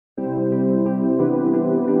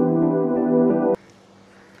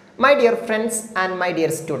My dear friends and my dear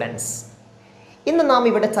students, ഇന്ന് നാം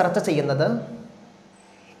ഇവിടെ ചർച്ച ചെയ്യുന്നത്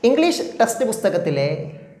ഇംഗ്ലീഷ് ടെക്സ്റ്റ് പുസ്തകത്തിലെ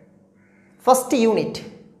ഫസ്റ്റ് യൂണിറ്റ്,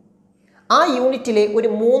 ആ യൂണിറ്റിലെ ഒരു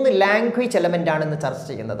 3 ലാംഗ്വേജ് എലമെൻ്റ് ആണെന്ന് ചർച്ച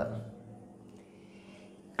ചെയ്യുന്നത്.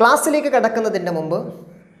 ക്ലാസ്സിലേക്ക് കടക്കുന്നതിന് മുമ്പ്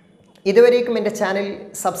ഇതുവരേക്കും എൻ്റെ ചാനൽ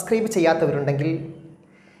സബ്സ്ക്രൈബ് ചെയ്യാത്തവരുണ്ടെങ്കിൽ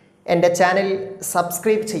എൻ്റെ ചാനൽ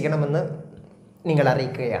സബ്സ്ക്രൈബ് ചെയ്യണമെന്ന് നിങ്ങൾ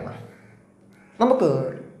അറിയിക്കുകയാണ്. നമുക്ക്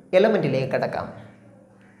എലമെൻറ്റിലേക്ക് കടക്കാം.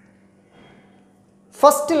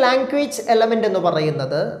 ഫസ്റ്റ് ലാംഗ്വേജ് എലമെൻ്റ് എന്ന്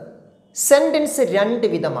പറയുന്നത് സെൻറ്റൻസ് 2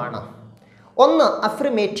 വിധമാണ്. ഒന്ന്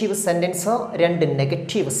അഫർമേറ്റീവ് സെൻറ്റൻസ്, 2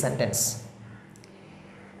 നെഗറ്റീവ് സെൻറ്റൻസ്.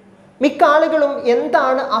 മിക്ക ആളുകളും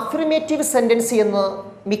എന്താണ് അഫർമേറ്റീവ് സെൻറ്റൻസ് എന്ന്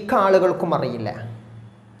മിക്ക ആളുകൾക്കും അറിയില്ല.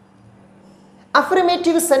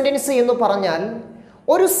 അഫർമേറ്റീവ് സെൻറ്റൻസ് എന്ന് പറഞ്ഞാൽ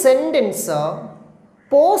ഒരു സെൻറ്റൻസ്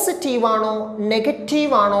പോസിറ്റീവാണോ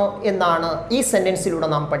നെഗറ്റീവാണോ എന്നാണ് ഈ സെൻറ്റൻസിലൂടെ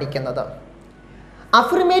നാം പഠിക്കുന്നത്.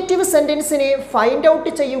 അഫർമേറ്റീവ് സെൻറ്റൻസിനെ ഫൈൻഡ്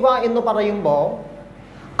ഔട്ട് ചെയ്യുക എന്ന് പറയുമ്പോൾ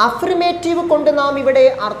അഫർമേറ്റീവ് കൊണ്ട് നാം ഇവിടെ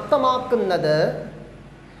അർത്ഥമാക്കുന്നത്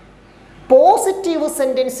പോസിറ്റീവ്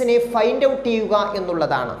സെൻറ്റൻസിനെ ഫൈൻഡ് ഔട്ട് ചെയ്യുക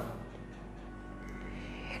എന്നുള്ളതാണ്.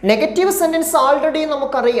 നെഗറ്റീവ് സെൻറ്റൻസ് ആൾറെഡി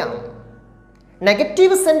നമുക്കറിയാം.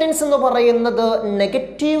 നെഗറ്റീവ് സെൻറ്റൻസ് എന്ന് പറയുന്നത്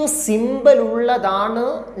നെഗറ്റീവ് സിമ്പൽ ഉള്ളതാണ്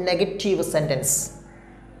നെഗറ്റീവ് സെൻറ്റൻസ്.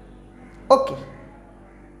 ഓക്കെ,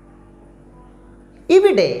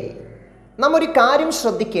 ഇവിടെ നാം ഒരു കാര്യം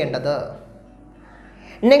ശ്രദ്ധിക്കേണ്ടത്,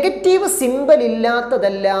 നെഗറ്റീവ് സിമ്പൽ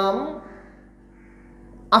ഇല്ലാത്തതെല്ലാം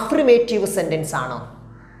അഫർമേറ്റീവ് സെൻറ്റൻസ് ആണ്.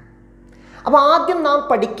 അപ്പോൾ ആദ്യം നാം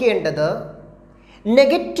പഠിക്കേണ്ടത്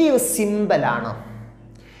നെഗറ്റീവ് സിമ്പലാണ്.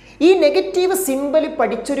 ഈ നെഗറ്റീവ് സിമ്പൽ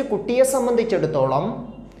പഠിച്ചൊരു കുട്ടിയെ സംബന്ധിച്ചിടത്തോളം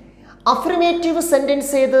അഫർമേറ്റീവ്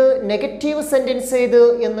സെൻറ്റൻസ് ഏത് നെഗറ്റീവ് സെൻറ്റൻസ് ഏത്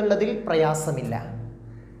എന്നുള്ളതിൽ പ്രയാസമില്ല.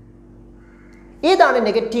 ഏതാണ്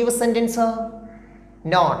negative sentence?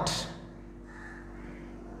 Not,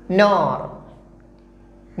 nor,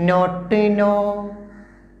 not, no,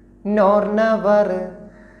 nor, never,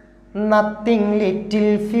 nothing, little,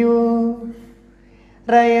 few,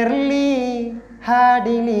 rarely,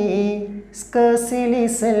 hardly, scarcely,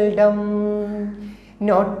 seldom,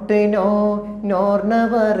 not, no, nor,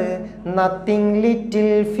 never, nothing,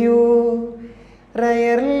 little, few,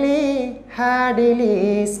 rarely, hardly,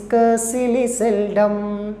 scarcely, seldom.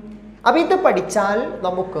 അപ്പോൾ ഇത് പഠിച്ചാൽ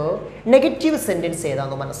നമുക്ക് നെഗറ്റീവ് സെൻറ്റൻസ്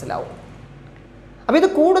ഏതാണെന്ന് മനസ്സിലാവും. അപ്പോൾ ഇത്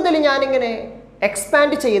കൂടുതൽ ഞാനിങ്ങനെ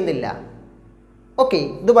എക്സ്പാൻഡ് ചെയ്യുന്നില്ല. ഓക്കെ,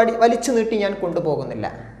 ഇത് വലിച്ചു നീട്ടി ഞാൻ കൊണ്ടുപോകുന്നില്ല.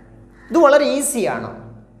 ഇത് വളരെ ഈസിയാണ്.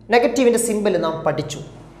 നെഗറ്റീവിൻ്റെ സിമ്പിൾ നാം പഠിച്ചു.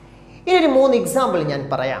 ഇനി ഒരു 3 എക്സാമ്പിൾ ഞാൻ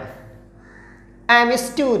പറയാം. I am a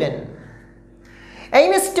student. I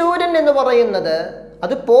M A student എന്ന് പറയുന്നത്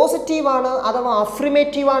അത് പോസിറ്റീവാണ് അഥവാ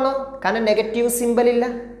അഫർമേറ്റീവാണ്, കാരണം നെഗറ്റീവ് സിമ്പിൾ ഇല്ല.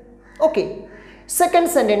 Okay,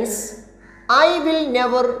 second sentence I will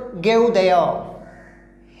never gov there.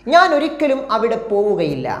 ഞാൻ ഒരിക്കലും അവിടെ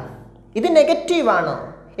പോവുകയില്ല. ഇത് നെഗറ്റീവാണ്.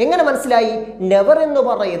 എങ്ങനെ മനസ്സിലായി? നെവർ എന്ന്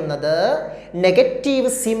പറയുന്നത്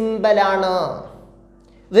നെഗറ്റീവ് സിമ്പലാണ്.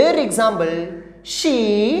 വേറെ example, she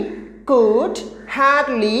could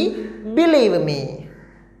hardly believe me.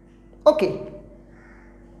 Okay,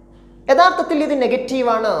 യഥാർത്ഥത്തിൽ ഇത്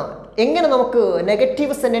നെഗറ്റീവാണ്. എങ്ങനെ നമുക്ക്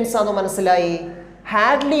നെഗറ്റീവ് സെൻറ്റൻസ് ആണെന്ന് മനസ്സിലായി?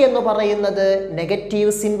 ഹാർഡ്ലി എന്ന് പറയുന്നത്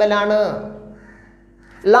നെഗറ്റീവ് സിമ്പലാണ്.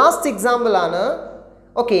 ലാസ്റ്റ് എക്സാമ്പിൾ ആണ്,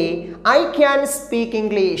 okay, I can speak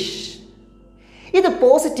English. ഇത്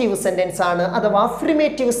പോസിറ്റീവ് സെൻറ്റൻസ് ആണ് അഥവാ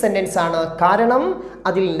അഫർമേറ്റീവ് സെൻറ്റൻസ് ആണ്, കാരണം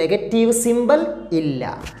അതിൽ നെഗറ്റീവ് സിമ്പൽ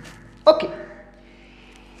ഇല്ല. ഓക്കെ,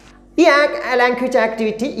 ഈ ലാംഗ്വേജ്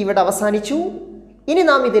ആക്ടിവിറ്റി ഇവിടെ അവസാനിച്ചു. ഇനി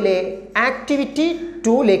നാം ഇതിലെ ആക്ടിവിറ്റി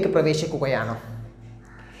 2ലേക്ക് പ്രവേശിക്കുകയാണ്.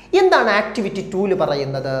 എന്താണ് ആക്ടിവിറ്റി 2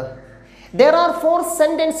 പറയുന്നത്? There are 4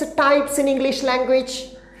 sentence types in English language.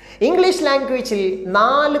 English ലാംഗ്വേജിൽ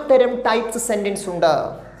 4 തരം ടൈപ്സ് സെൻറ്റൻസ് ഉണ്ട്.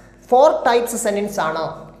 4 ടൈപ്സ് സെൻറ്റൻസ് ആണ്.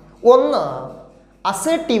 ഒന്ന്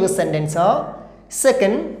assertive sentence,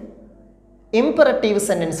 second imperative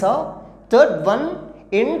sentence, third one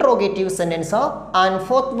interrogative sentence and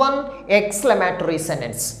fourth one exclamatory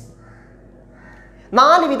sentence.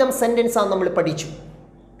 4 വിധം സെൻറ്റൻസ് ആണ് നമ്മൾ പഠിച്ചു.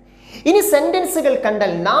 ഇനി സെൻറ്റൻസുകൾ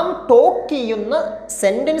കണ്ടാൽ നാം ടോക്ക് ചെയ്യുന്ന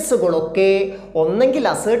സെൻറ്റൻസുകളൊക്കെ ഒന്നെങ്കിൽ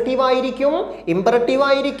അസേർട്ടീവ് ആയിരിക്കും, ഇംപെറേറ്റീവ്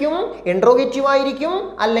ആയിരിക്കും, ഇൻട്രോഗേറ്റീവ് ആയിരിക്കും,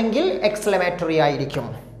 അല്ലെങ്കിൽ എക്സ്ക്ലമേറ്ററി ആയിരിക്കും.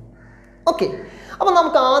 ഓക്കെ, അപ്പോൾ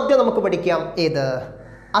നമുക്ക് പഠിക്കാം ഏത്?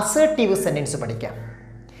 അസേർട്ടീവ് സെൻറ്റൻസ് പഠിക്കാം.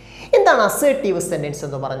 എന്താണ് അസേർട്ടീവ് സെൻറ്റൻസ്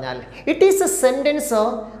എന്ന് പറഞ്ഞാൽ? It is A sentence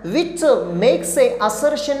which makes A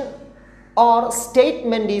assertion or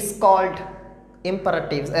statement is called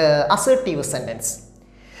imperative assertive sentence.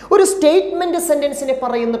 ഒരു സ്റ്റേറ്റ്മെൻറ്റ് സെൻറ്റൻസിന്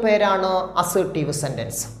പറയുന്ന പേരാണ് അസേർട്ടീവ്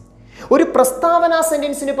സെൻറ്റൻസ്. ഒരു പ്രസ്താവന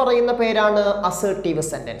സെൻറ്റൻസിന് പറയുന്ന പേരാണ് അസേർട്ടീവ്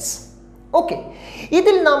സെൻറ്റൻസ്. ഓക്കെ,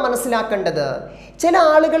 ഇതിൽ നാം മനസ്സിലാക്കേണ്ടത്, ചില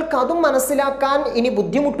ആളുകൾക്ക് അതും മനസ്സിലാക്കാൻ ഇനി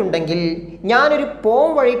ബുദ്ധിമുട്ടുണ്ടെങ്കിൽ ഞാനൊരു പോം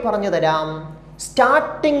വഴി പറഞ്ഞു തരാം.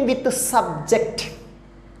 Starting with subject.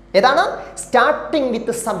 ഏതാണ്? Starting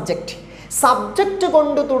with subject. സബ്ജക്റ്റ്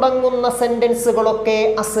കൊണ്ട് തുടങ്ങുന്ന സെൻറ്റൻസുകളൊക്കെ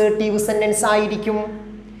അസേർട്ടീവ് സെൻറ്റൻസ് ആയിരിക്കും.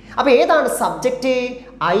 അപ്പോൾ ഏതാണ് subject?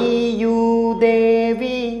 I, U, they,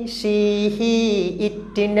 V, she, he,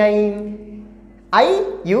 it, name. I,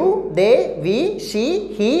 U, they, V, she,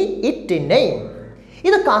 he, it, name.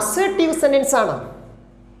 ഇതൊക്കെ അസേർട്ടീവ് സെൻറ്റൻസ് ആണ്.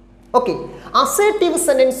 ഓക്കെ, അസേർട്ടീവ്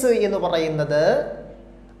സെൻറ്റൻസ് എന്ന് പറയുന്നത്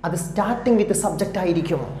അത് സ്റ്റാർട്ടിങ് വിത്ത് സബ്ജക്റ്റ്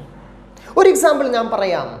ആയിരിക്കും. ഒരു എക്സാമ്പിൾ ഞാൻ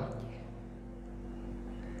പറയാം.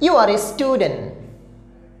 You are A student.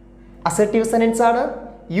 Assertive sentence ആണ്.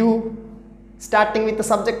 U starting with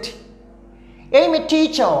subject. I M A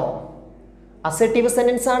teacher. Assertive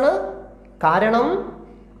sentence ആണ്. കാരണം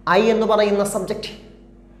ഐ എന്ന് പറയുന്ന subject.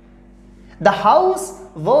 The house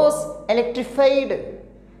was electrified.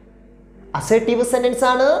 Assertive sentence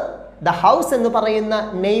ആണ്. ദ ഹൗസ് എന്ന് പറയുന്ന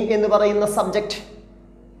നെയിം എന്ന് പറയുന്ന subject.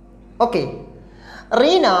 Okay,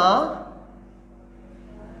 Reena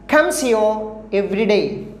comes here every day.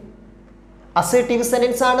 Assertive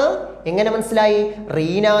sentence ആണ്. എങ്ങനെ മനസ്സിലായി?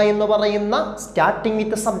 റീന എന്ന് പറയുന്ന സ്റ്റാർട്ടിങ്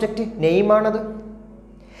വിത്ത് സബ്ജക്റ്റ് നെയിമാണത്.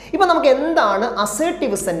 ഇപ്പം നമുക്ക് എന്താണ്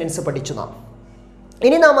അസേർട്ടീവ് സെൻറ്റൻസ് പഠിച്ചു നാം.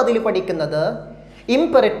 ഇനി നാം അതിൽ പഠിക്കുന്നത്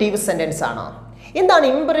ഇംപെറേറ്റീവ് സെൻറ്റൻസ് ആണ്. എന്താണ്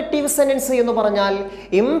ഇംപെറേറ്റീവ് സെൻറ്റൻസ് എന്ന് പറഞ്ഞാൽ?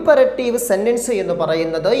 ഇംപെറേറ്റീവ് സെൻറ്റൻസ് എന്ന്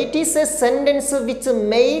പറയുന്നത് it is A sentence which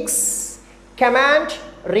makes command,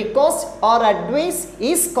 request or advice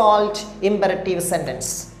is called imperative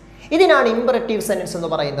sentence. ഇതിനാണ് ഇംപെറേറ്റീവ് സെൻറ്റൻസ് എന്ന്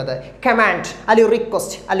പറയുന്നത്. കമാൻഡ് അല്ലെങ്കിൽ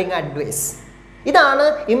റിക്വസ്റ്റ് അല്ലെങ്കിൽ അഡ്വൈസ്, ഇതാണ്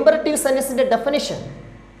ഇംപെറേറ്റീവ് സെൻറ്റൻസിൻ്റെ ഡെഫിനിഷൻ.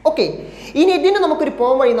 ഓക്കെ, ഇനി ഇതിന് നമുക്കൊരു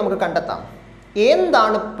പോം വഴി നമുക്ക് കണ്ടെത്താം.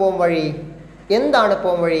 എന്താണ് പോം വഴി? എന്താണ്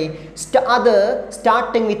പോം വഴി? അത്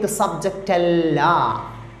സ്റ്റാർട്ടിങ് വിത്ത് സബ്ജക്റ്റ് അല്ല.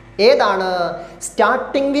 ഏതാണ്?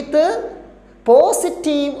 Starting with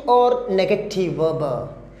positive or negative verb.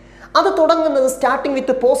 അത് തുടങ്ങുന്നത് starting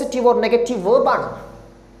with positive or negative വേർബാണ്.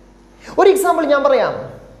 ഒരു എക്സാമ്പിൾ ഞാൻ പറയാം.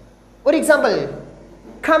 ഒരു എക്സാമ്പിൾ,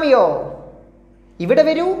 കം യോ, ഇവിടെ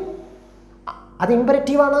വരൂ. അത്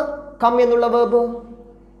ഇംപെറേറ്റീവ് ആണ്, കം എന്നുള്ള verb.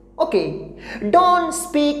 Okay, don't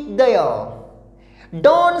speak ദയോ.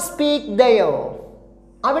 Don't speak ദയോ,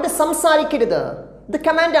 അവിടെ സംസാരിക്കരുത്. ഇത്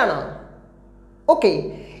കമാൻഡാണ്. ഓക്കെ,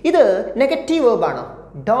 ഇത് negative വേർബാണ്.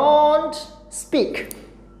 Don't speak.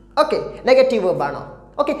 Okay, negative വേർബാണ്.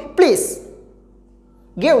 Okay, please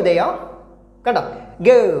give ദയോ. കണ്ടോ,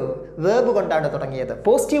 ഗിവ് വേർബ് കൊണ്ടാണ് തുടങ്ങിയത്,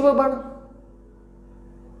 positive വേർബാണ്.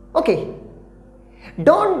 Okay,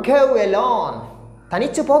 don't go alone,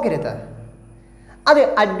 തനിച്ചു പോകരുത്. അത്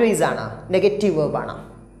അഡ്വൈസ് ആണ്, നെഗറ്റീവ് വേർബാണ്.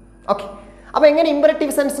 ഓക്കെ, അപ്പോൾ എങ്ങനെ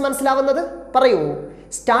ഇംപെറേറ്റീവ് സെൻസ് മനസ്സിലാവുന്നത്? പറയൂ.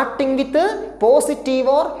 Starting with positive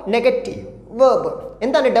or negative verb.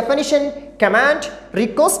 എന്താണ് definition? Command,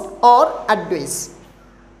 request or advice.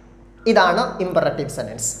 ഇതാണ് ഇംപെറേറ്റീവ്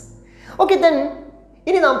സെൻറ്റൻസ്. ഓക്കെ, ദെൻ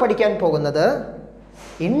ഇനി നാം പഠിക്കാൻ പോകുന്നത്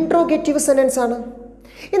ഇൻട്രോഗേറ്റീവ് സെൻറ്റൻസ് ആണ്.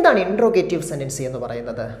 എന്താണ് ഇൻട്രോഗേറ്റീവ് സെൻറ്റൻസ് എന്ന്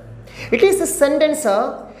പറയുന്നത്? It is A sentence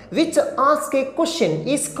which ask A question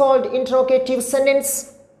is called interrogative sentence.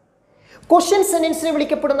 Question സെൻറ്റൻസിനെ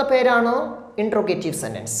വിളിക്കപ്പെടുന്ന പേരാണ് ഇൻട്രോഗേറ്റീവ്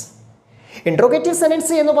സെൻറ്റൻസ്. ഇൻട്രോഗേറ്റീവ്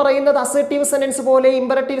സെൻറ്റൻസ് എന്ന് പറയുന്നത് അസേർട്ടീവ് സെൻറ്റൻസ് പോലെ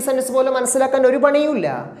ഇംപെറേറ്റീവ് സെൻറ്റൻസ് പോലെ മനസ്സിലാക്കാൻ ഒരു പണിയുമില്ല.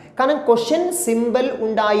 കാരണം ക്വസ്റ്റ്യൻ സിമ്പിൾ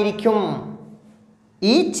ഉണ്ടായിരിക്കും,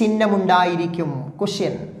 ഈ ചിഹ്നമുണ്ടായിരിക്കും.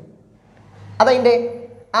 ക്വസ്റ്റ്യൻ അതതിൻ്റെ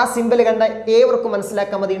ആ സിമ്പിൾ കണ്ട ഏവർക്കും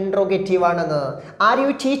മനസ്സിലാക്കാൻ മതി ഇൻട്രോഗേറ്റീവ് ആണെന്ന്. Are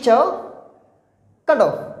you teacher? കണ്ടോ,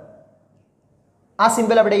 ആ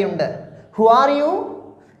സിമ്പിൾ അവിടെയുണ്ട്. Who are you?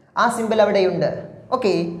 ആ സിമ്പിൾ അവിടെയുണ്ട്.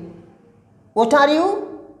 Okay, what are you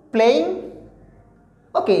playing?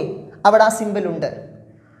 Okay, അവിടെ ആ സിമ്പിൾ ഉണ്ട്.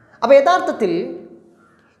 അപ്പോൾ യഥാർത്ഥത്തിൽ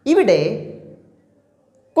ഇവിടെ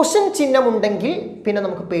ക്വസ്റ്റ്യൻ ചിഹ്നമുണ്ടെങ്കിൽ പിന്നെ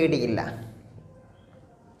നമുക്ക് പേടിയില്ല.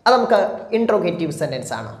 അത് നമുക്ക് ഇൻട്രോഗേറ്റീവ്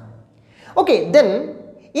സെൻറ്റൻസ് ആണ്. ഓക്കെ, ദെൻ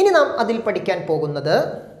ഇനി നാം അതിൽ പഠിക്കാൻ പോകുന്നത്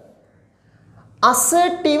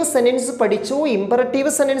അസേർട്ടീവ് സെൻറ്റൻസ് പഠിച്ചു,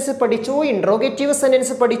 ഇംപെറേറ്റീവ് സെൻറ്റൻസ് പഠിച്ചു, ഇൻട്രോഗേറ്റീവ്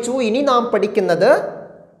സെൻറ്റൻസ് പഠിച്ചു. ഇനി നാം പഠിക്കുന്നത്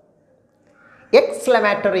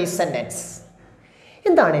എക്സ്ക്ലമേറ്ററി സെൻറ്റൻസ്.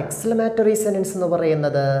 എന്താണ് എക്സ്ക്ലമേറ്ററി സെൻറ്റൻസ് എന്ന്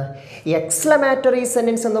പറയുന്നത്? എക്സ്ക്ലമേറ്ററി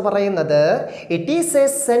സെൻറ്റൻസ് എന്ന് പറയുന്നത് it is A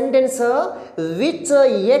sentence which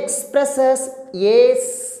expresses A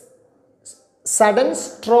sudden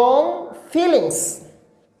strong feelings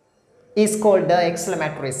is called the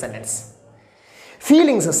exclamatory sentence.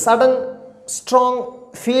 Feelings, sudden strong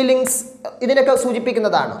feelings ഇതിനൊക്കെ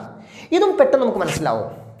സൂചിപ്പിക്കുന്നതാണ്. ഇതും പെട്ടെന്ന് നമുക്ക് മനസ്സിലാവും.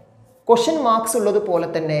 ക്വസ്റ്റ്യൻ മാർക്സ് ഉള്ളതുപോലെ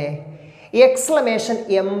തന്നെ എക്സ്ക്ലമേഷൻ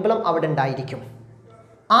എംബ്ലം അവിടെ ഉണ്ടായിരിക്കും.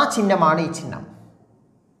 ആ ചിഹ്നമാണ് ഈ ചിഹ്നം.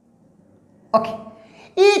 ഓക്കെ,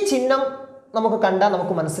 ഈ ചിഹ്നം നമുക്ക് കണ്ടാൽ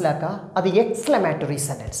നമുക്ക് മനസ്സിലാക്കാം അത് എക്സ്ക്ലമേറ്ററി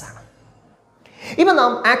സെൻറ്റൻസ് ആണ്. ഇപ്പം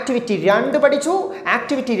നാം ആക്ടിവിറ്റി 2 പഠിച്ചു.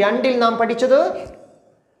 ആക്ടിവിറ്റി 2-ൽ നാം പഠിച്ചത്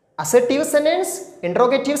assertive sentence,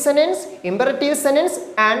 interrogative sentence, imperative sentence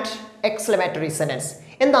and exclamatory sentence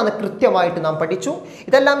എന്താണ് കൃത്യമായിട്ട് നാം പഠിച്ചു.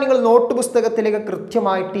 ഇതെല്ലാം നിങ്ങൾ നോട്ട് പുസ്തകത്തിലേക്ക്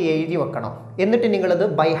കൃത്യമായിട്ട് എഴുതി വെക്കണം. എന്നിട്ട് നിങ്ങളത്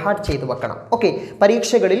ബൈ ഹാർട്ട് ചെയ്ത് വെക്കണം. ഓക്കെ,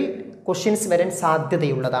 പരീക്ഷകളിൽ ക്വസ്റ്റ്യൻസ് വരാൻ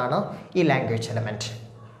സാധ്യതയുള്ളതാണ് ഈ ലാംഗ്വേജ് എലമെൻറ്റ്.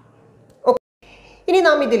 ഓക്കെ, ഇനി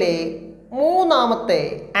നാം ഇതിലെ 3-ാമത്തെ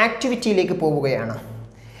ആക്ടിവിറ്റിയിലേക്ക് പോവുകയാണ്.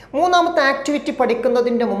 3-ാമത്തെ ആക്ടിവിറ്റി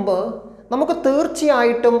പഠിക്കുന്നതിൻ്റെ മുമ്പ് നമുക്ക്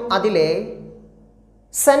തീർച്ചയായിട്ടും അതിലെ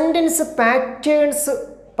സെൻറ്റൻസ് പാറ്റേൺസ്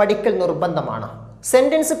പഠിക്കൽ നിർബന്ധമാണ്.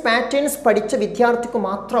 സെൻറ്റൻസ് പാറ്റേൺസ് പഠിച്ച വിദ്യാർത്ഥിക്ക്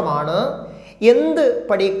മാത്രമാണ് എന്ത്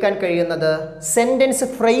പഠിക്കാൻ കഴിയുന്നത്? സെൻറ്റൻസ്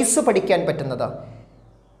ഫ്രേസ് പഠിക്കാൻ പറ്റുന്നത്.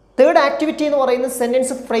 3rd ആക്ടിവിറ്റി എന്ന് പറയുന്നത്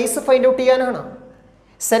സെൻറ്റൻസ് ഫ്രേസ് ഫൈൻഡ് ഔട്ട് ചെയ്യാനാണ്.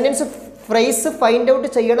 സെൻറ്റൻസ് ഫ്രേസ് ഫൈൻഡ് ഔട്ട്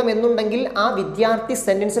ചെയ്യണമെന്നുണ്ടെങ്കിൽ ആ വിദ്യാർത്ഥി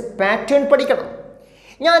സെൻറ്റൻസ് പാറ്റേൺ പഠിക്കണം.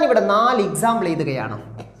 ഞാനിവിടെ 4 എക്സാമ്പിൾ എഴുതുകയാണ്.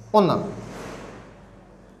 1,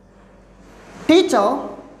 teacher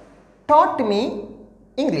taught me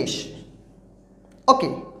English. Okay.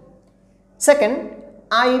 Second,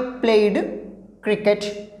 I played cricket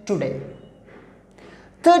today.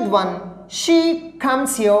 Third one, she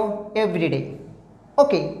comes here every day.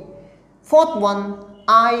 Okay. Fourth one,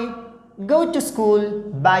 I go to school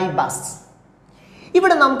by bus.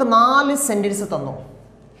 ഇവിടെ നമുക്ക് 4 sentence തന്നു.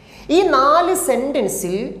 ഈ 4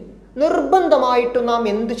 സെൻറ്റൻസിൽ നിർബന്ധമായിട്ടും നാം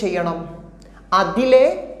എന്ത് ചെയ്യണം? അതിലെ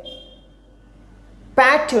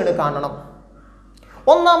പാറ്റേൺ കാണണം.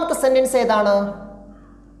 1-ാമത്തെ സെൻറ്റൻസ് ഏതാണ്?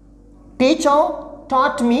 Teacher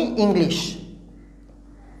taught me English.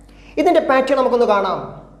 ഇതിൻ്റെ പാറ്റേൺ നമുക്കൊന്ന് കാണാം.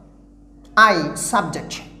 I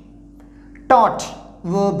subject, taught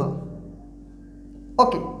verb.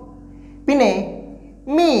 Okay, പിന്നെ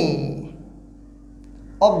me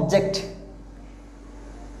object,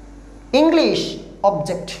 English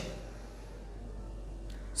object,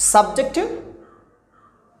 subject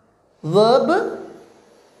verb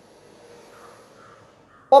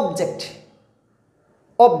object.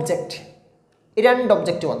 Object 2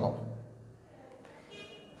 object വന്നു.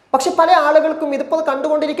 പക്ഷെ പല ആളുകൾക്കും ഇതിപ്പോൾ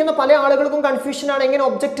കണ്ടുകൊണ്ടിരിക്കുന്ന പല ആളുകൾക്കും കൺഫ്യൂഷനാണ്. എങ്ങനെ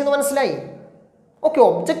ഒബ്ജക്റ്റ് എന്ന് മനസ്സിലായി? ഓക്കെ,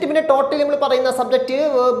 ഒബ്ജക്റ്റ് പിന്നെ ടോട്ടലി നമ്മൾ പറയുന്ന സബ്ജക്റ്റ്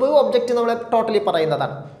വേർബ് ഒബ്ജക്റ്റ് നമ്മൾ ടോട്ടലി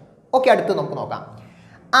പറയുന്നതാണ്. ഓക്കെ, അടുത്ത് നമുക്ക് നോക്കാം.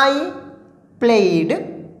 I played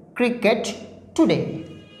cricket today.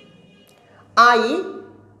 I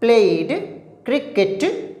played cricket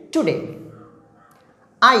today.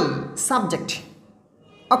 I subject.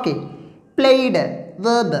 Okay, played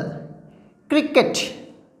verb, cricket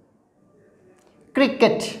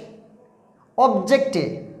cricket object,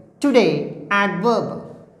 today adverb.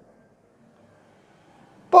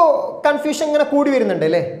 ഇപ്പോൾ കൺഫ്യൂഷൻ ഇങ്ങനെ കൂടി വരുന്നുണ്ട്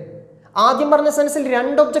അല്ലേ? ആദ്യം പറഞ്ഞ സെൻറ്റൻസിൽ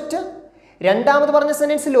 2 ഒബ്ജക്റ്റ്, രണ്ടാമത് പറഞ്ഞ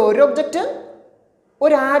സെൻറ്റൻസിൽ 1 ഒബ്ജക്റ്റ്,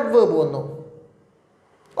 ഒരു ആഡ്വേർബ് വന്നു.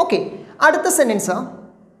 ഓക്കെ, അടുത്ത sentence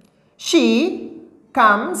she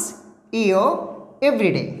comes here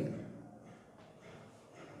every day.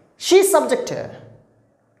 She subject,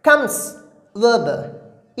 comes verb,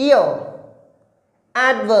 here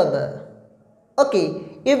adverb. Okay,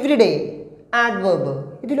 every day adverb.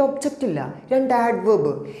 ഇതിൽ ഒബ്ജക്റ്റ് ഇല്ല, 2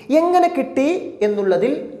 ആഡ്വേർബ്. എങ്ങനെ കിട്ടി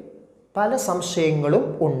എന്നുള്ളതിൽ പല സംശയങ്ങളും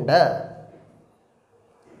ഉണ്ട്.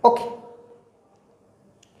 ഓക്കെ,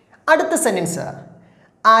 അടുത്ത sentence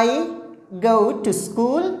I go to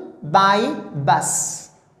school by bus.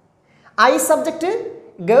 I subject,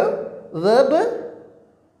 go verb,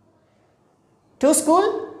 to school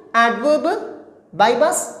adverb, by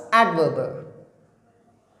bus adverb.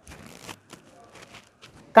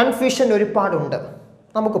 Confusion ഒരുപാടുണ്ട്,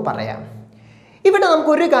 നമുക്ക് പറയാം. ഇവിടെ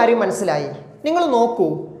നമുക്കൊരു കാര്യം മനസ്സിലായി. നിങ്ങൾ നോക്കൂ,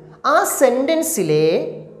 ആ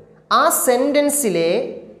സെൻറ്റൻസിലെ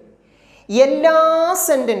എല്ലാ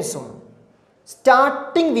സെൻറ്റൻസും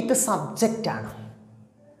സ്റ്റാർട്ടിങ് വിത്ത് സബ്ജക്റ്റാണ്.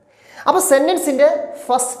 അപ്പോൾ സെൻറ്റൻസിൻ്റെ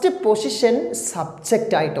ഫസ്റ്റ് പൊസിഷൻ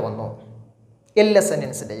സബ്ജക്റ്റായിട്ട് വന്നു എല്ലാ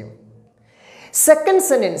സെൻറ്റൻസിൻ്റെയും. സെക്കൻഡ്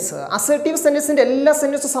സെൻറ്റൻസ് അസർട്ടീവ് സെൻറ്റൻസിൻ്റെ എല്ലാ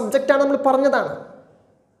സെൻറ്റൻസും സബ്ജക്റ്റാണ്, നമ്മൾ പറഞ്ഞതാണ്.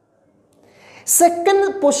 സെക്കൻഡ്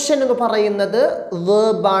പൊസിഷൻ എന്ന് പറയുന്നത്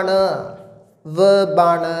വേർബാണ്.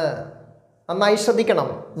 നന്നായി ശ്രദ്ധിക്കണം,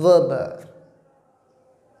 വേർബ്.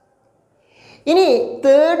 ഇനി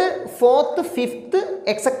 3rd, 4th, 5th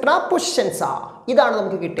et cetera positions ഇതാണ്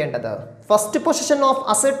നമുക്ക് കിട്ടേണ്ടത്. First position of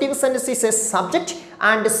assertive sentence is A subject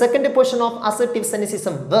and second position of assertive sentence is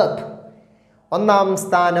A verb. 1-ാം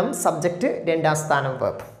സ്ഥാനം സബ്ജക്റ്റ്, 2-ാം സ്ഥാനം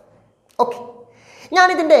വേർബ്. ഓക്കെ,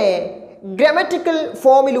 ഞാനിതിൻ്റെ ഗ്രാമറ്റിക്കൽ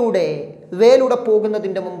ഫോമിലൂടെ വേലൂടെ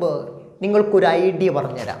പോകുന്നതിൻ്റെ മുമ്പ് നിങ്ങൾക്കൊരു ഐഡിയ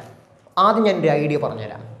പറഞ്ഞുതരാം. ആദ്യം ഞാനൊരു ഐഡിയ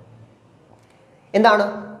പറഞ്ഞുതരാം. എന്താണ്?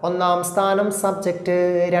 1-ാം സ്ഥാനം സബ്ജക്റ്റ്,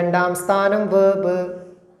 2-ാം സ്ഥാനം വേർബ്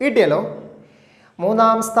കിട്ടിയല്ലോ.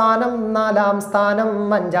 3-ാം സ്ഥാനം, 4-ാം സ്ഥാനം,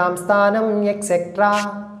 5-ാം സ്ഥാനം എക്സെട്രാ.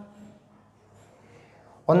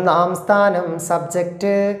 ഒന്നാം സ്ഥാനം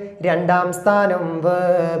സബ്ജക്റ്റ്, രണ്ടാം സ്ഥാനം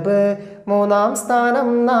വേർബ്, മൂന്നാം സ്ഥാനം,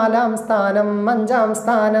 നാലാം സ്ഥാനം, അഞ്ചാം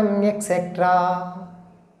സ്ഥാനം എക്സെട്ര.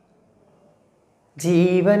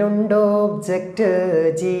 ജീവനുണ്ടോ object,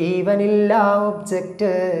 ജീവനില്ല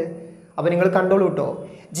object. അപ്പോൾ നിങ്ങൾ കണ്ടോളൂ കേട്ടോ,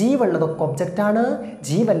 ജീവുള്ളതൊക്കെ ഒബ്ജക്റ്റാണ്,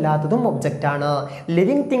 ജീവല്ലാത്തതും ഒബ്ജക്റ്റാണ്.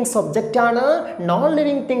 Living things ഒബ്ജക്റ്റാണ്, non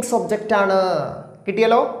living things ഒബ്ജക്റ്റാണ്.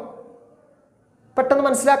 കിട്ടിയല്ലോ? പെട്ടെന്ന്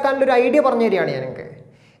മനസ്സിലാക്കാനുള്ളൊരു ഐഡിയ പറഞ്ഞു തരികയാണ് ഞാൻ നിങ്ങൾക്ക്.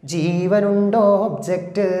 ജീവനുണ്ടോ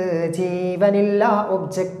ഒബ്ജക്റ്റ്, ജീവനില്ല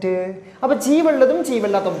ഒബ്ജക്റ്റ്. അപ്പോൾ ജീവുള്ളതും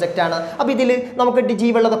ജീവല്ലാത്ത ഒബ്ജക്റ്റാണ്. അപ്പോൾ ഇതിൽ നമുക്ക്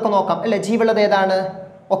ജീവുള്ളതൊക്കെ നോക്കാം അല്ലേ? ജീവുള്ളത് ഏതാണ്?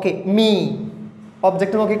 ഓക്കെ, മീ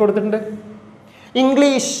ഒബ്ജക്റ്റ് നോക്കി കൊടുത്തിട്ടുണ്ട്.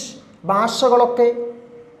 ഇംഗ്ലീഷ് ഭാഷകളൊക്കെ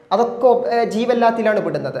അതൊക്കെ ജീവല്ലാത്തിലാണ്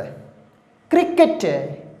പെടുന്നത്. ക്രിക്കറ്റ്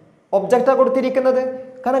ഒബ്ജക്റ്റാണ് കൊടുത്തിരിക്കുന്നത്,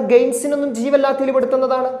 കാരണം ഗെയിംസിനൊന്നും ജീവല്ലാത്തിൽ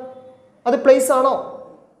പെടുത്തുന്നതാണ്. അത് പ്ലേസ് ആണോ?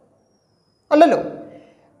 അല്ലല്ലോ.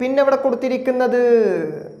 പിന്നെ ഇവിടെ കൊടുത്തിരിക്കുന്നത്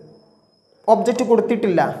ഒബ്ജക്റ്റ്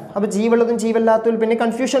കൊടുത്തിട്ടില്ല. അപ്പോൾ ജീവുള്ളതും ജീവല്ലാത്തതും പിന്നെ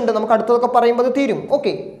കൺഫ്യൂഷൻ ഉണ്ട്. നമുക്ക് അടുത്തതൊക്കെ പറയുമ്പോൾ അത് തീരും.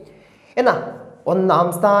 ഓക്കെ, എന്നാ ഒന്നാം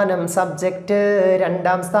സ്ഥാനം സബ്ജക്റ്റ്,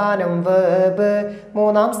 രണ്ടാം സ്ഥാനം വേർബ്,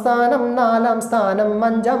 മൂന്നാം സ്ഥാനം, നാലാം സ്ഥാനം,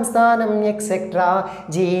 അഞ്ചാം സ്ഥാനം etcetera.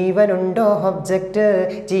 ജീവനുണ്ടോ object,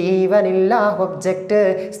 ജീവനില്ല object.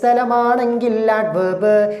 സ്ഥലമാണെങ്കിൽ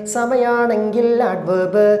adverb, സമയാണെങ്കിൽ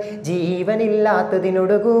adverb.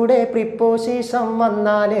 ജീവനില്ലാത്തതിനോടുകൂടെ preposition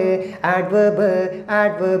വന്നാൽ adverb,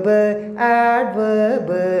 adverb,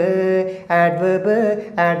 adverb, adverb,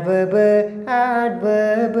 adverb,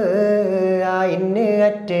 adverb. In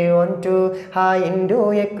at on to high into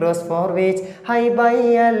across for which high by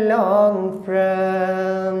along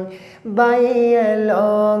from, by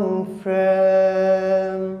along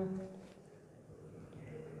from.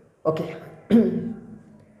 Okay.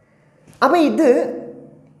 അപ്പോൾ ഇത്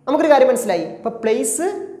നമുക്കൊരു കാര്യം മനസ്സിലായി. ഇപ്പോൾ പ്ലേസ്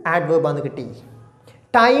ആഡ്വേർബാന്ന് കിട്ടി,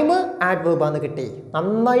 ടൈം ആഡ്വേർബാന്ന് കിട്ടി.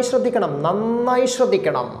 നന്നായി ശ്രദ്ധിക്കണം, നന്നായി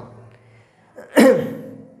ശ്രദ്ധിക്കണം,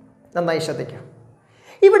 നന്നായി ശ്രദ്ധിക്കാം.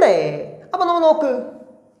 ഇവിടെ അപ്പോൾ നമ്മൾ നോക്ക്,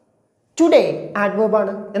 ടുഡേ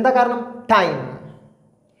ആഡ്വേർബാണ്. എന്താ കാരണം? ടൈം.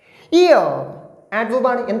 ഇയർ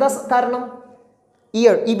ആഡ്വേർബാണ്. എന്താ കാരണം?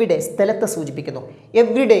 ഇയർ ഇവിടെ സ്ഥലത്തെ സൂചിപ്പിക്കുന്നു.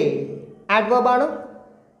 എവ്രിഡേ ആഡ്വേർബാണ്,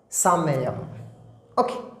 സമയം.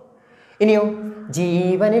 ഓക്കെ, ഇനിയോ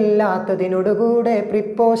ജീവനില്ലാത്തതിനോടുകൂടെ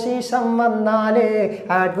പ്രിപ്പോസിഷൻ വന്നാൽ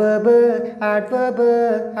ആഡ്വേർബ്, ആഡ്വേർബ്,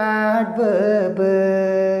 ആഡ്വേർബ്.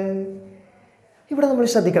 ഇവിടെ നമ്മൾ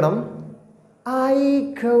ശ്രദ്ധിക്കണം. I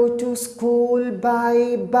go to school by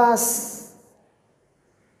bus.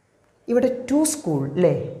 ഇവിടെ ടു സ്കൂൾ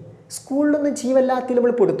അല്ലേ? സ്കൂളിലൊന്നും ജീവല്ലാത്തിൽ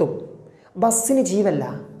നമ്മൾ പെടുത്തും, ബസ്സിന് ജീവല്ല.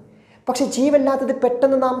 പക്ഷെ ജീവല്ലാത്തത്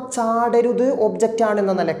പെട്ടെന്ന് നാം ചാടരുത്,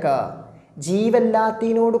 ഒബ്ജക്റ്റാണെന്ന നിലക്ക്.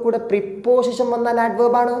 ജീവല്ലാത്തതിനോട് കൂടെ പ്രിപ്പോസിഷൻ വന്നാൽ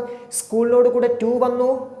ആഡ്വേർബാണ്. സ്കൂളിനോട് കൂടെ ടു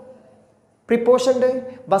വന്നു, പ്രിപ്പോഷൻ ഉണ്ട്.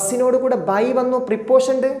 ബസ്സിനോട് കൂടെ ബൈ വന്നു,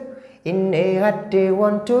 പ്രിപ്പോഷൻ ഉണ്ട്. ഇന്നെ at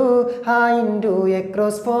one two high into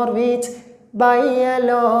across four which by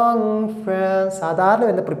along from. സാധാരണ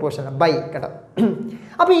വരുന്ന പ്രിപ്പോഷൻ ബൈ കേട്ടോ.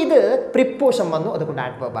 അപ്പോൾ ഇത് പ്രിപ്പോഷൻ വന്നു, അതുകൊണ്ട്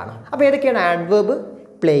ആഡ്വേർബാണ്. അപ്പോൾ ഏതൊക്കെയാണ് ആഡ്വേർബ്?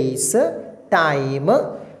 പ്ലേസ്, ടൈം,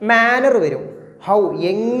 മാനർ വരും. ഹൗ,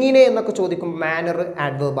 എങ്ങനെ എന്നൊക്കെ ചോദിക്കും, മാനർ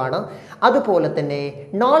ആഡ്വേർബാണ്. അതുപോലെ തന്നെ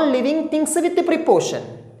നോൺ ലിവിങ് തിങ്സ് വിത്ത് പ്രിപ്പോഷൻ,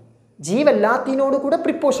 ജീവല്ലാത്തതിനോട് കൂടെ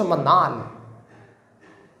പ്രിപ്പോഷൻ വന്നാൽ.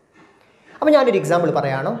 അപ്പോൾ ഞാനൊരു എക്സാമ്പിൾ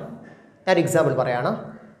പറയാണ്.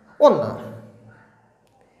 ഒന്ന്,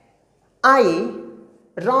 I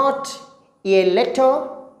wrote a letter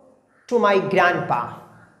to my grandpa.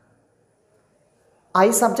 I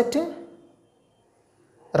subject,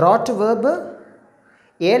 wrote verb,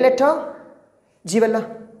 a letter ജീവല്ല.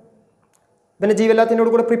 പിന്നെ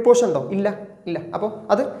ജീവല്ലാത്തതിനോട് കൂടെ പ്രിപ്പോഷൻ ഉണ്ടോ? ഇല്ല. അപ്പോൾ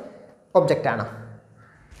അത് ഒബ്ജക്റ്റാണ്.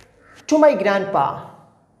 ടു മൈ ഗ്രാൻഡ് പാ.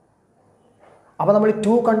 അപ്പോൾ നമ്മൾ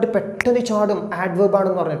ടു കണ്ട് പെട്ടെന്ന് ചാടും,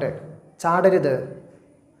 ആഡ്വേർബാണെന്ന് പറഞ്ഞിട്ട്. ചാടരുത്.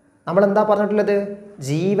 നമ്മളെന്താ പറഞ്ഞിട്ടുള്ളത്?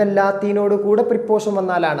 ജീവല്ലാത്തതിനോട് കൂടെ പ്രിപ്പോഷൻ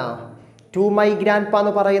വന്നാലാണ്. ടു മൈ ഗ്രാൻഡ് പാ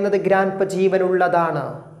എന്ന് പറയുന്നത് ഗ്രാൻഡ് പ ജീവനുള്ളതാണ്.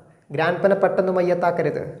 ഗ്രാൻഡ് പനെ പെട്ടെന്ന്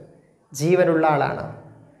മയ്യത്താക്കരുത്, ജീവനുള്ള ആളാണ്.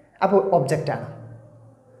 അപ്പോൾ ഒബ്ജക്റ്റാണ്.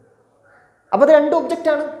 അപ്പോൾ അത് രണ്ട്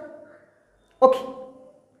ഒബ്ജക്റ്റാണ്. ഓക്കെ,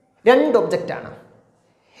 രണ്ട് ഒബ്ജക്റ്റാണ്.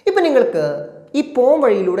 ഇപ്പം നിങ്ങൾക്ക് ഈ പോം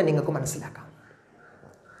വഴിയിലൂടെ നിങ്ങൾക്ക് മനസ്സിലാക്കാം.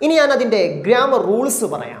 ഇനി ഞാൻ അതിൻ്റെ ഗ്രാമർ റൂൾസ്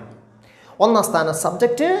പറയാം. ഒന്നാം സ്ഥാനം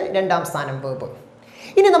സബ്ജക്റ്റ്, രണ്ടാം സ്ഥാനം വേർബ്.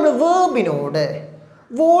 ഇനി നമ്മൾ വേർബിനോട്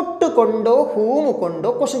വോട്ട് കൊണ്ടോ ഹൂം കൊണ്ടോ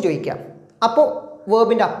ക്വസ്റ്റ്യൻ ചോദിക്കാം. അപ്പോൾ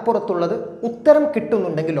വേർബിൻ്റെ അപ്പുറത്തുള്ളത് ഉത്തരം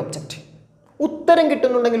കിട്ടുന്നുണ്ടെങ്കിൽ ഒബ്ജക്റ്റ്, ഉത്തരം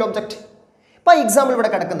കിട്ടുന്നുണ്ടെങ്കിൽ ഒബ്ജക്റ്റ്. ഇപ്പോൾ എക്സാമ്പിൾ ഇവിടെ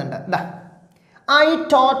കിടക്കുന്നുണ്ട്. ഇതാ,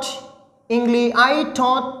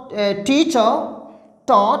 teacher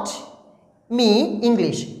taught me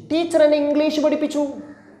English. Teacher എന്നെ ഇംഗ്ലീഷ് പഠിപ്പിച്ചു.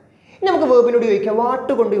 ഇനി നമുക്ക് വേർബിനോട് ചോദിക്കാം,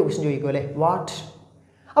 വാട്ട് കൊണ്ട് ക്വസ്റ്റ്യൻ ചോദിക്കും അല്ലേ? വാട്ട്.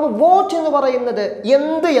 അപ്പോൾ വാട്ട് എന്ന് പറയുന്നത്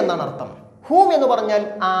എന്ത് എന്നാണ് അർത്ഥം. ഹൂം എന്ന് പറഞ്ഞാൽ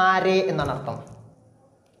ആരെ എന്നാണ് അർത്ഥം.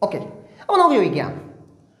 ഓക്കെ, അപ്പോൾ നമുക്ക് ചോദിക്കാം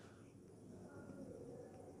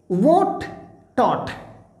വാട്ട് ടോട്ട്.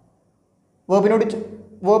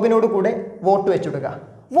 വേർബിനോട് കൂടെ വോട്ട് വെച്ചിടുക.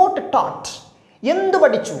 വാട്ട് ടോട്ട്, എന്ത്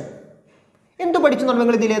പഠിച്ചു. എന്ത് പഠിച്ചു എന്ന്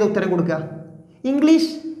നിങ്ങൾ ഇതിലേത് ഉത്തരം കൊടുക്കുക?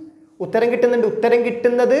 ഇംഗ്ലീഷ്. ഉത്തരം കിട്ടുന്നുണ്ട്. ഉത്തരം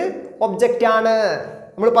കിട്ടുന്നത് ഒബ്ജക്റ്റ് ആണ്.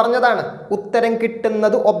 നമ്മൾ പറഞ്ഞതാണ് ഉത്തരം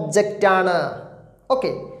കിട്ടുന്നത് ഒബ്ജക്റ്റ് ആണ്.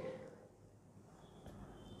 ഓക്കെ,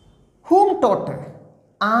 ഹൂം ടോട്ട്,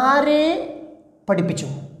 ആരെ പഠിപ്പിച്ചു.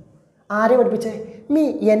 ആരെ പഠിപ്പിച്ചേ? മീ,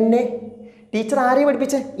 എന്നെ. ടീച്ചർ ആരെ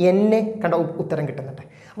പഠിപ്പിച്ചേ? എന്നെ. കണ്ടോ, ഉത്തരം കിട്ടുന്നുണ്ട്.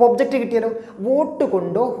 അപ്പോൾ ഒബ്ജക്റ്റ് കിട്ടിയാലോ, വോട്ട്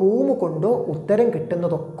കൊണ്ടോ ഹൂം കൊണ്ടോ ഉത്തരം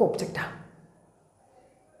കിട്ടുന്നതൊക്കെ ഒബ്ജക്റ്റാണ്.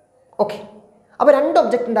 ഓക്കെ, അപ്പോൾ രണ്ട്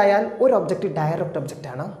ഒബ്ജക്റ്റ് ഉണ്ടായാൽ ഒരു ഒബ്ജക്റ്റ് ഡയറക്റ്റ്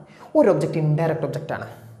ഒബ്ജക്റ്റാണ്, ഒരു ഒബ്ജക്റ്റ് ഇൻഡയറക്റ്റ് ഒബ്ജക്റ്റാണ്.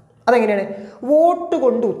 അതെങ്ങനെയാണ്? വോട്ട്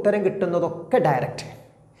കൊണ്ട് ഉത്തരം കിട്ടുന്നതൊക്കെ ഡയറക്റ്റ്,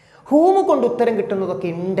 ഹൂം കൊണ്ട് ഉത്തരം കിട്ടുന്നതൊക്കെ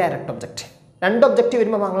ഇൻഡയറക്റ്റ് ഒബ്ജക്റ്റ്. രണ്ട് ഒബ്ജക്റ്റ്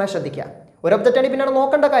വരുമ്പോൾ മങ്ങളെ ശ്രദ്ധിക്കുക. ഒരു ഒബ്ജക്റ്റ് ആണെങ്കിൽ പിന്നെ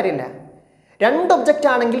നോക്കേണ്ട കാര്യമില്ല. രണ്ട് ഒബ്ജക്റ്റ്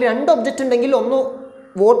ആണെങ്കിൽ രണ്ട് ഒബ്ജക്റ്റ് ഉണ്ടെങ്കിൽ ഒന്ന്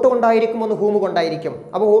വോട്ട് കൊണ്ടായിരിക്കും, ഒന്ന് ഹൂം കൊണ്ടായിരിക്കും.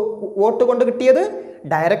 അപ്പോൾ വോട്ട് കൊണ്ട് കിട്ടിയത്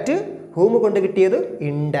ഡയറക്റ്റ്, ഹൂം കൊണ്ട് കിട്ടിയത്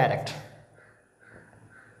ഇൻഡയറക്റ്റ്.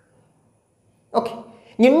 ഓക്കെ,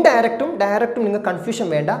 ഇൻഡയറക്റ്റും ഡയറക്റ്റും നിങ്ങൾ കൺഫ്യൂഷൻ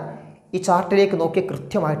വേണ്ട. ഈ ചാർട്ടിലേക്ക് നോക്കിയാൽ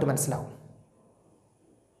കൃത്യമായിട്ട് മനസ്സിലാവും.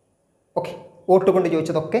 ഓക്കെ, വോട്ട് കൊണ്ട്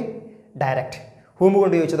ചോദിച്ചതൊക്കെ ഡയറക്റ്റ്, ഹൂം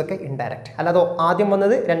കൊണ്ട് ചോദിച്ചതൊക്കെ ഇൻഡയറക്റ്റ്. അല്ലാതെ ആദ്യം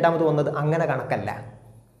വന്നത് രണ്ടാമത് വന്നത് അങ്ങനെ കണക്കല്ല.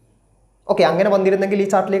 ഓക്കെ, അങ്ങനെ വന്നിരുന്നെങ്കിൽ ഈ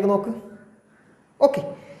ചാർട്ടിലേക്ക് നോക്ക്. ഓക്കെ,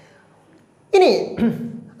 ഇനി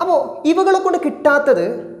അപ്പോൾ ഇവകളെ കൊണ്ട് കിട്ടാത്തത്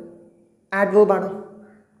ആഡ്വേർബാണ്.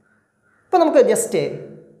 ഇപ്പോൾ നമുക്ക് ജസ്റ്റ്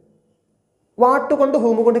വാട്ട് കൊണ്ട്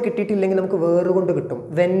ഹൂം കൊണ്ട് കിട്ടിയിട്ടില്ലെങ്കിൽ നമുക്ക് വേറെ കൊണ്ട് കിട്ടും,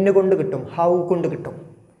 വെന്ന് കൊണ്ട് കിട്ടും, ഹൗ കൊണ്ട് കിട്ടും.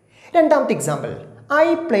 രണ്ടാമത്തെ example, I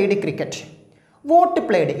played cricket. Vote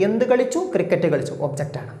played, എന്ത് കളിച്ചു? ക്രിക്കറ്റ് കളിച്ചു,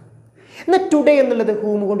 ഒബ്ജക്റ്റാണ്. എന്നാൽ ടുഡേ എന്നുള്ളത്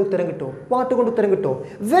ഹൂം കൊണ്ട് ഉത്തരം കിട്ടുമോ? വാട്ട് കൊണ്ട് ഉത്തരം കിട്ടുമോ?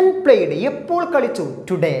 വെൻ പ്ലേഡ്, എപ്പോൾ കളിച്ചു?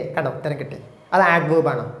 ടുഡേ. കണ്ടോ, ഉത്തരം കിട്ടി. അത്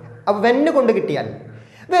ആഡ്വേർബാണ്. അപ്പോൾ വെന്ന് കൊണ്ട് കിട്ടിയാൽ.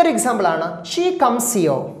 വേറെ എക്സാമ്പിളാണ് ഷീ കംസ്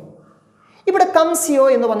ഹിയർ. ഇവിടെ കംസ് ഹിയർ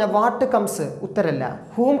എന്ന് പറഞ്ഞാൽ വാട്ട് കംസ് ഉത്തരമല്ല,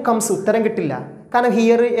 ഹൂം കംസ് ഉത്തരം കിട്ടില്ല. കാരണം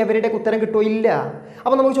ഹിയർ എവരിഡേ ഉത്തരം കിട്ടുമോ? ഇല്ല.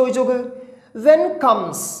 അപ്പോൾ നമുക്ക് ചോദിച്ചു നോക്ക്, വെൻ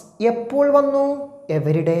കംസ്, എപ്പോൾ വന്നു?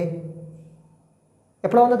 എവരിഡേ.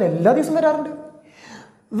 എപ്പോഴാണ് വന്നത്? എല്ലാ ദിവസവും വരാറുണ്ട്.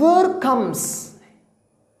 വേർ കംസ്,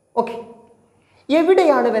 ഓക്കെ,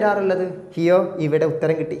 എവിടെയാണ് വരാറുള്ളത്? ഹിയർ, ഇവിടെ,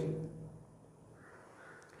 ഉത്തരം കിട്ടി.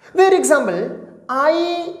 വേറെ example, I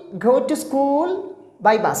go to school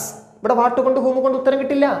by bus. ഇവിടെ വാട്ട് കൊണ്ട് ഹൂം കൊണ്ട് ഉത്തരം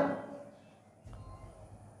കിട്ടില്ല.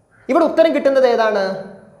 ഇവിടെ ഉത്തരം കിട്ടുന്നത് ഏതാണ്?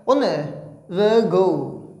 ഒന്ന് വേർ ഗോ,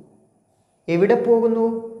 എവിടെ പോകുന്നു,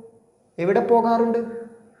 എവിടെ പോകാറുണ്ട്?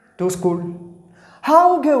 To school. ഹൗ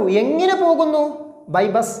ഗോ, എങ്ങനെ പോകുന്നു? By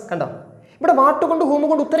bus. കണ്ടോ, ഇവിടെ വാട്ട് കൊണ്ട് ഹൂം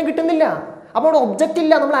കൊണ്ട് ഉത്തരം കിട്ടുന്നില്ല. അപ്പോൾ ഇവിടെ ഒബ്ജക്റ്റ്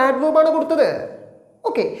ഇല്ല, നമ്മൾ ആഡ്വേർബാണ് കൊടുത്തത്.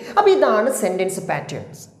 ഓക്കെ, അപ്പോൾ ഇതാണ് സെൻറ്റൻസ്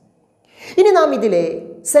പാറ്റേൺസ്. ഇനി നാം ഇതിലെ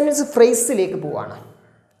സെൻറ്റൻസ് ഫ്രേസിലേക്ക് പോവാണ്.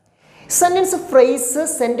 സെൻറ്റൻസ് ഫ്രേസ്,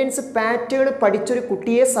 സെൻറ്റൻസ് പാറ്റേൺ പഠിച്ചൊരു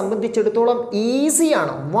കുട്ടിയെ സംബന്ധിച്ചിടത്തോളം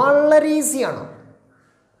ഈസിയാണ്, വളരെ ഈസിയാണ്.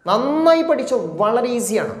 നന്നായി പഠിച്ചോ, വളരെ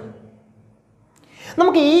ഈസിയാണ്.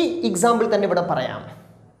 നമുക്ക് ഈ എക്സാമ്പിൾ തന്നെ ഇവിടെ പറയാം.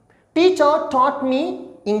 Teacher taught me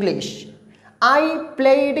English. I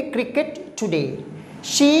played cricket today.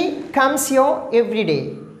 She comes here every day.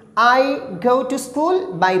 I go to school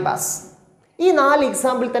by bus. ഈ 4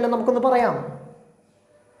 എക്സാമ്പിൾ തന്നെ നമുക്കൊന്ന് പറയാം.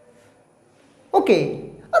 ഓക്കെ,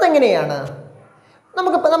 അതെങ്ങനെയാണ്?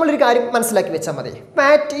 നമ്മളൊരു കാര്യം മനസ്സിലാക്കി വെച്ചാൽ മതി.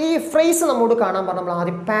 ഈ ഫ്രേസ് നമ്മോട് കാണാൻ പറഞ്ഞാൽ നമ്മൾ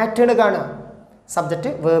ആദ്യം പാറ്റേൺ കാണുക. സബ്ജക്റ്റ്,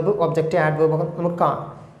 വേർബ്, ഒബ്ജക്റ്റ്, ആഡ്വേർബ് നമുക്ക് കാണാം.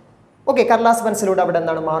 ഓക്കെ, കടലാസ് പെൻസിലൂടെ അവിടെ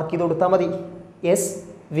എന്താണ് മാർക്ക് ചെയ്ത് കൊടുത്താൽ മതി. എസ്,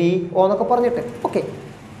 വി, ഒ എന്നൊക്കെ പറഞ്ഞിട്ട്. ഓക്കെ,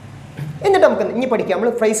 എന്നിട്ട് നമുക്ക് ഇനി പഠിക്കാം.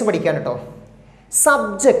 നമ്മൾ ഫ്രേസ് പഠിക്കാൻ കേട്ടോ.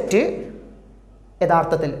 സബ്ജക്റ്റ്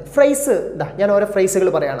യഥാർത്ഥത്തിൽ ഫ്രേസ് ഇതാ, ഞാൻ ഓരോ ഫ്രേസുകൾ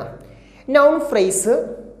പറയാണ്. Noun phrase,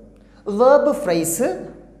 verb phrase,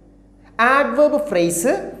 adverb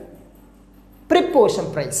phrase, preposition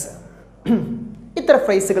phrase. ഇത്ര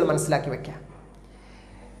ഫ്രേസുകൾ മനസ്സിലാക്കി വയ്ക്കുക.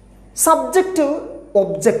 Subject,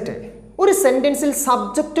 object. ഒരു സെൻറ്റൻസിൽ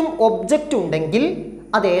സബ്ജക്റ്റും ഒബ്ജക്റ്റും ഉണ്ടെങ്കിൽ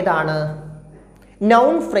അതേതാണ്?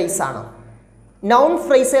 നൗൺ ഫ്രേസ് ആണ്. നൗൺ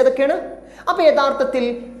ഫ്രേസ് ഏതൊക്കെയാണ്? അപ്പോൾ യഥാർത്ഥത്തിൽ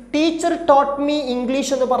ടീച്ചർ ടോട്ട് മീ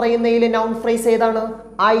ഇംഗ്ലീഷ് എന്ന് പറയുന്നതിൽ നൗൺ ഫ്രേസ് ഏതാണ്?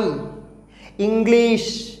 ഐ.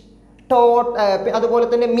 ഇംഗ്ലീഷ്, ടോട്ട്, അതുപോലെ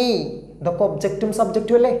തന്നെ മീ, ഇതൊക്കെ ഒബ്ജക്റ്റും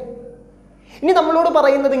സബ്ജക്റ്റും അല്ലേ? ഇനി നമ്മളോട്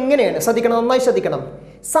പറയുന്നത് ഇങ്ങനെയാണ്, ശ്രദ്ധിക്കണം, നന്നായി ശ്രദ്ധിക്കണം.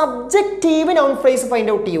 Subjective noun phrase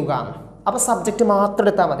find out ചെയ്യുക. അപ്പോൾ സബ്ജക്റ്റ് മാത്രം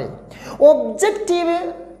എടുത്താൽ മതി. Objective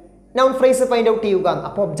noun phrase find out ചെയ്യുക.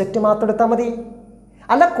 അപ്പോൾ ഒബ്ജക്റ്റ് മാത്രം എടുത്താൽ മതി.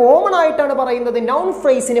 അല്ല, കോമൺ ആയിട്ടാണ് പറയുന്നത് നൗൺ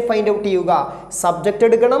ഫ്രേസിനെ ഫൈൻഡ് ഔട്ട് ചെയ്യുക. സബ്ജക്റ്റ്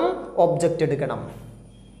എടുക്കണം, ഒബ്ജക്റ്റ് എടുക്കണം.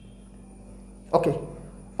 ഓക്കെ,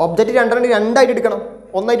 ഒബ്ജക്റ്റ് രണ്ടായിട്ട് എടുക്കണം,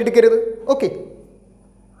 ഒന്നായിട്ട് എടുക്കരുത്. ഓക്കെ,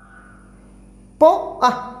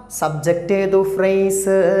 ഇപ്പോൾ സബ്ജക്റ്റ് ഏതു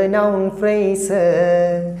ഫ്രേസ്, നൗൺ ഫ്രേസ്,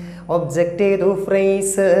 ഒബ്ജക്റ്റ് ഏതു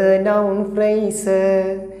ഫ്രേസ്, നൗൺ ഫ്രേസ്.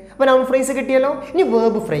 അപ്പോൾ നൗൺ ഫ്രേസ് കിട്ടിയല്ലോ. ഇനി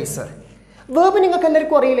വേർബ് ഫ്രേസ്. വേർബ് നിങ്ങൾക്ക്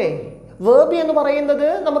എല്ലാവർക്കും അറിയില്ലേ? വേർബ് എന്ന് പറയുന്നത്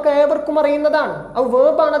നമുക്ക് ഏവർക്കും അറിയുന്നതാണ്. അത്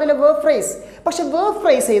വേർബാണ്, അതിലെ വേർബ് ഫ്രേസ്. പക്ഷെ വേർബ്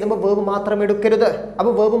ഫ്രേസ് ചെയ്തുമ്പോൾ വേർബ് മാത്രം എടുക്കരുത്.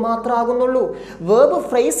 അപ്പോൾ വേർബ് മാത്രം ആകുന്നുള്ളൂ. Verb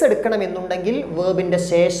phrase എടുക്കണമെന്നുണ്ടെങ്കിൽ വേർബിൻ്റെ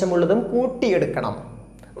ശേഷമുള്ളതും കൂട്ടിയെടുക്കണം.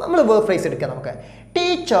 നമ്മൾ വേർബ് ഫ്രേസ് എടുക്കുക. നമുക്ക്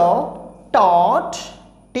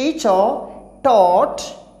ടീച്ചർ ടോട്ട്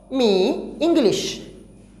മീ ഇംഗ്ലീഷ്.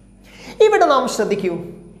 ഇവിടെ നാം ശ്രദ്ധിക്കൂ.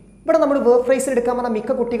 ഇവിടെ നമ്മൾ വേർബ് ഫ്രേസ് എടുക്കാൻ വന്ന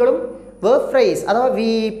മിക്ക കുട്ടികളും വേർബ് ഫ്രേസ് അഥവാ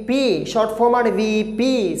VP ഷോർട്ട് ഫോമാണ്. VP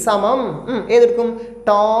സമം ഏതെടുക്കും?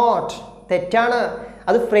 ടോട്ട്. തെറ്റാണ്.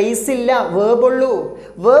 അത് ഫ്രേസ് ഇല്ല, വേർബ് ഉള്ളൂ.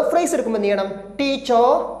 വേർബ് ഫ്രേസ് എടുക്കുമ്പോൾ എന്ത് ചെയ്യണം? ടീച്ചർ,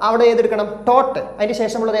 അവിടെ ഏതെടുക്കണം? ടോട്ട്. അതിന്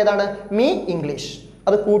ശേഷമുള്ളത് ഏതാണ്? Me English.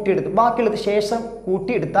 അത് കൂട്ടിയെടുത്തു. ബാക്കിയുള്ളത് ശേഷം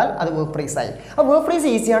കൂട്ടിയെടുത്താൽ അത് വേർബ് ഫ്രേസ് ആയി. ആ വേർബ് ഫ്രേസ്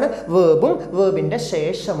ഈസിയാണ്. വേർബും വേർബിൻ്റെ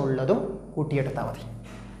ശേഷമുള്ളതും കൂട്ടിയെടുത്താൽ മതി.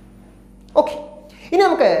 ഓക്കെ. ഇനി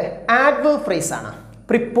നമുക്ക് ആഡ്വേർബ് ഫ്രേസ് ആണ്,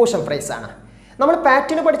 പ്രിപ്പോഷൻ ഫ്രേസ് ആണ്. നമ്മൾ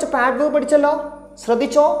പാറ്റിന് പഠിച്ചപ്പോൾ ആഡ്വേർബ് പഠിച്ചല്ലോ,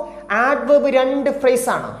 ശ്രദ്ധിച്ചോ. ആഡ്വേർബ് 2 ഫ്രേസ്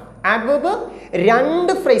ആണ്. ആഡ്വേർബ്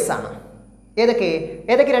 2 ഫ്രേസ് ആണ്. ഏതൊക്കെ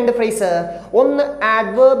 2 ഫ്രേസ്? ഒന്ന്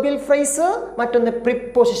ആഡ്വേർബിയൽ ഫ്രേസ്, മറ്റൊന്ന്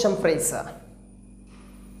പ്രിപ്പോസിഷൻ ഫ്രേസ്.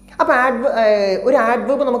 അപ്പോൾ ഒരു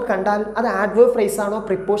ആഡ്വേർബ് നമുക്ക് കണ്ടാൽ അത് ആഡ്വേർബ് ഫ്രേസ് ആണോ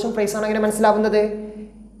പ്രിപ്പോസിഷൻ ഫ്രേസ് ആണോ എങ്ങനെ മനസ്സിലാവുന്നത്?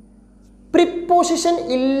 പ്രിപ്പോസിഷൻ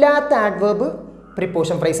ഇല്ലാത്ത ആഡ്വേർബ്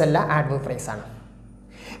പ്രിപ്പോസിഷൻ ഫ്രേസ് അല്ല, ആഡ്വേർബ് ഫ്രേസ് ആണ്.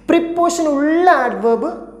 പ്രിപ്പോസിഷൻ ഉള്ള ആഡ്വേർബ്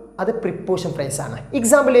അത് പ്രിപ്പോസിഷൻ ഫ്രേസ് ആണ്.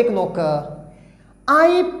 എക്സാമ്പിളിലേക്ക് നോക്കുക. I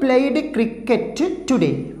played cricket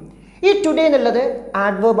today. ഈ ടുഡേ എന്നുള്ളത്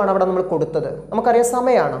ആഡ്വേർബ് ആണ് അവിടെ നമ്മൾ കൊടുത്തത്. നമുക്കറിയാം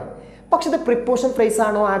സമയമാണ്. പക്ഷെ ഇത് പ്രിപ്പോസിഷൻ ഫ്രേസ്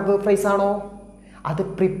ആണോ ആഡ്വേർബ് ഫ്രേസ് ആണോ? അത്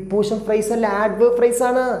പ്രിപ്പോസിഷൻ ഫ്രേസ് അല്ല, ആഡ്വേർബ് ഫ്രേസ്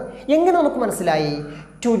ആണ്. എങ്ങനെ നമുക്ക് മനസ്സിലായി?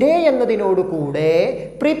 ടുഡേ എന്നതിനോട് കൂടെ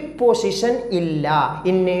പ്രിപ്പോസിഷൻ ഇല്ല.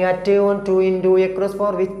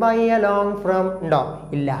 ഉണ്ടോ?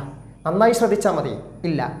 ഇല്ല. നന്നായി ശ്രദ്ധിച്ചാൽ മതി.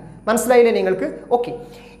 ഇല്ല. മനസ്സിലായില്ലേ നിങ്ങൾക്ക്? ഓക്കെ.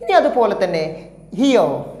 ഇനി അതുപോലെ തന്നെ ഹിയോ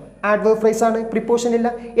ആഡ്വേർബ് ഫ്രേസ് ആണ്, പ്രിപ്പോസിഷൻ ഇല്ല.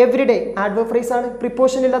 എവരിഡേ ആഡ്വേർബ് ഫ്രേസ് ആണ്,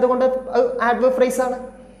 പ്രിപ്പോസിഷൻ ഇല്ല. അതുകൊണ്ട് ആഡ്വേർബ് ഫ്രേസ് ആണ്.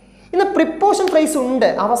 ഇന്ന് പ്രിപ്പോസിഷൻ ഫ്രേസ് ഉണ്ട്.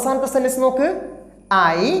 അവസാനത്തെ സെന്റൻസ് നോക്ക്.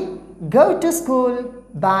 I go to school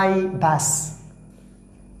by bus.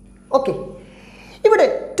 Okay. ഇവിടെ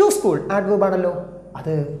ടു സ്കൂൾ ആഡ്വേർബ് ആണല്ലോ.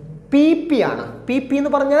 അത് PP ആണ്. PP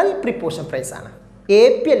എന്ന് പറഞ്ഞാൽ പ്രിപ്പോസിഷൻ ഫ്രേസ് ആണ്.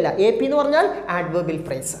 AP അല്ല. AP എന്ന് പറഞ്ഞാൽ adverbial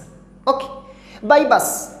phrase. Okay. By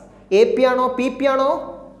bus AP ആണോ PP ആണോ?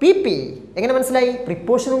 PP. എങ്ങനെ മനസ്സിലായി?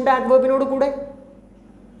 പ്രിപ്പോസിഷൻ ഉണ്ട് ആഡ്വേർബിനോട് കൂടെ.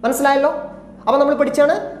 മനസ്സിലായല്ലോ? അപ്പോൾ നമ്മൾ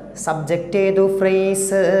പഠിച്ചാണ് സബ്ജക്റ്റ് ഏതു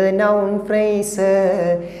ഫ്രേസ്, നൗൺ ഫ്രേസ്,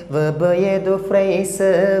 വെർബ് ഏതു ഫ്രേസ്,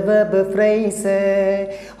 വെർബ് ഫ്രേസ്,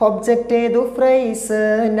 ഒബ്ജക്റ്റ് ഏതു ഫ്രേസ്,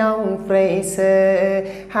 നൗൺ ഫ്രേസ്,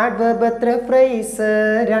 ആഡ്വേർബ് എത്ര phrase?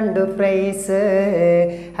 2 phrase,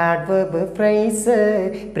 adverb phrase,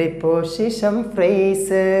 preposition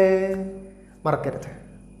phrase. മറക്കരുത്.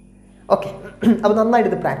 ഓക്കെ. അപ്പോൾ നന്നായിട്ട്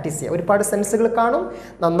ഇത് പ്രാക്ടീസ് ചെയ്യുക. ഒരുപാട് സെൻസുകൾ കാണും,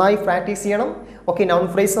 നന്നായി പ്രാക്ടീസ് ചെയ്യണം. ഓക്കെ. നൗൺ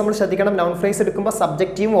ഫ്രേസ് നമ്മൾ ശ്രദ്ധിക്കണം. നൗൺ ഫ്രേസ് എടുക്കുമ്പോൾ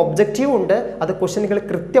സബ്ജക്റ്റീവും ഒബ്ജക്റ്റീവും ഉണ്ട്. അത് ക്വസ്റ്റ്യനുകൾ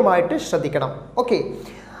കൃത്യമായിട്ട് ശ്രദ്ധിക്കണം. ഓക്കെ.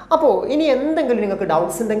 അപ്പോൾ ഇനി എന്തെങ്കിലും നിങ്ങൾക്ക്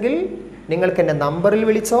ഡൗട്ട്സ് ഉണ്ടെങ്കിൽ നിങ്ങൾക്ക് എൻ്റെ നമ്പറിൽ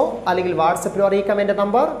വിളിച്ചോ അല്ലെങ്കിൽ വാട്സപ്പിലോ അറിയിക്കാം. എൻ്റെ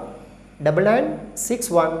നമ്പർ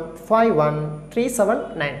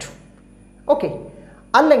 9961513792. ഓക്കെ.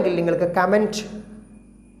 അല്ലെങ്കിൽ നിങ്ങൾക്ക് കമൻറ്റ്,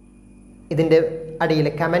 ഇതിൻ്റെ അടിയിൽ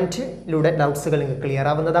കമൻറ്റിലൂടെ ഡൗട്ട്സുകൾ നിങ്ങൾക്ക് ക്ലിയർ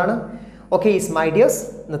ആവുന്നതാണ്. ഓക്കെ ഈസ് മൈ ഡിയേഴ്സ്,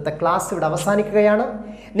 ഇന്നത്തെ ക്ലാസ് ഇവിടെ അവസാനിക്കുകയാണ്.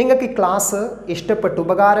 നിങ്ങൾക്ക് ഈ ക്ലാസ്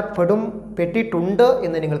പെട്ടിട്ടുണ്ട്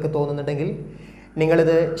എന്ന് നിങ്ങൾക്ക് തോന്നുന്നുണ്ടെങ്കിൽ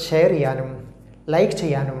നിങ്ങളിത് ഷെയർ ചെയ്യാനും ലൈക്ക്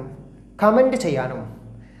ചെയ്യാനും കമൻറ്റ് ചെയ്യാനും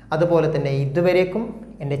അതുപോലെ തന്നെ ഇതുവരേക്കും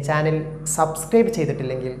എൻ്റെ ചാനൽ സബ്സ്ക്രൈബ്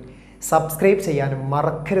ചെയ്തിട്ടില്ലെങ്കിൽ സബ്സ്ക്രൈബ് ചെയ്യാനും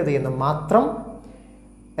മറക്കരുത് എന്ന് മാത്രം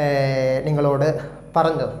നിങ്ങളോട്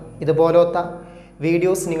പറഞ്ഞു. ഇതുപോലത്തെ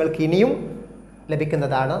വീഡിയോസ് നിങ്ങൾക്ക് ഇനിയും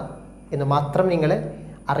ലഭിക്കുന്നതാണ് എന്ന് മാത്രം നിങ്ങളെ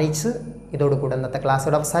അറിയിച്ച് ഇതോടുകൂടെ ഇന്നത്തെ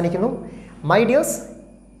ക്ലാസ്സോട് അവസാനിക്കുന്നു. My dears,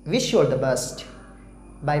 wish you all the best.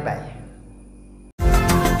 Bye bye.